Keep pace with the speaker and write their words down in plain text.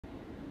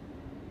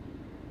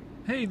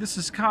Hey, this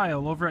is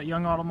Kyle over at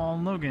Young Auto Mall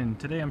in Logan.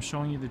 Today I'm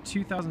showing you the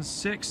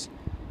 2006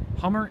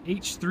 Hummer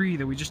H3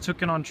 that we just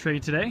took in on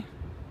trade today.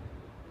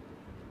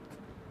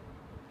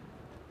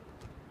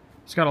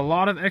 It's got a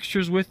lot of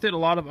extras with it, a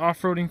lot of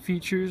off-roading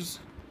features,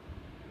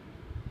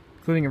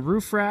 including a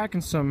roof rack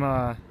and some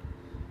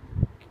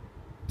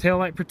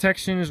taillight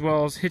protection, as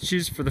well as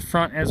hitches for the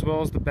front as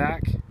well as the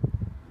back. This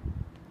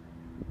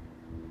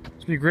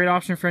would be a great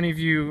option for any of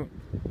you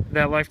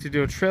that like to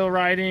do a trail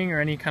riding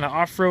or any kind of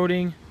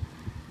off-roading.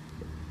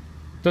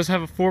 It does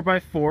have a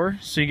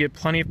 4x4, so you get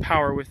plenty of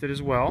power with it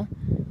as well.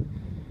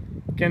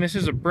 Again, this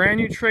is a brand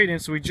new trade-in,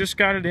 so we just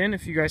got it in.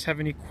 If you guys have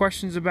any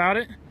questions about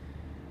it,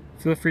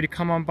 feel free to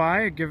come on by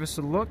or give us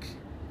a look.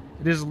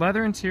 It is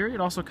leather interior.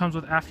 It also comes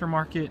with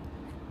aftermarket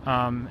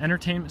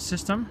entertainment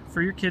system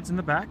for your kids in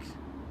the back.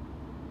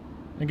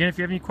 Again, if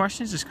you have any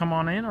questions, just come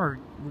on in or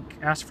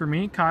ask for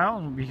me, Kyle,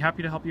 and we'll be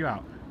happy to help you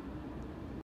out.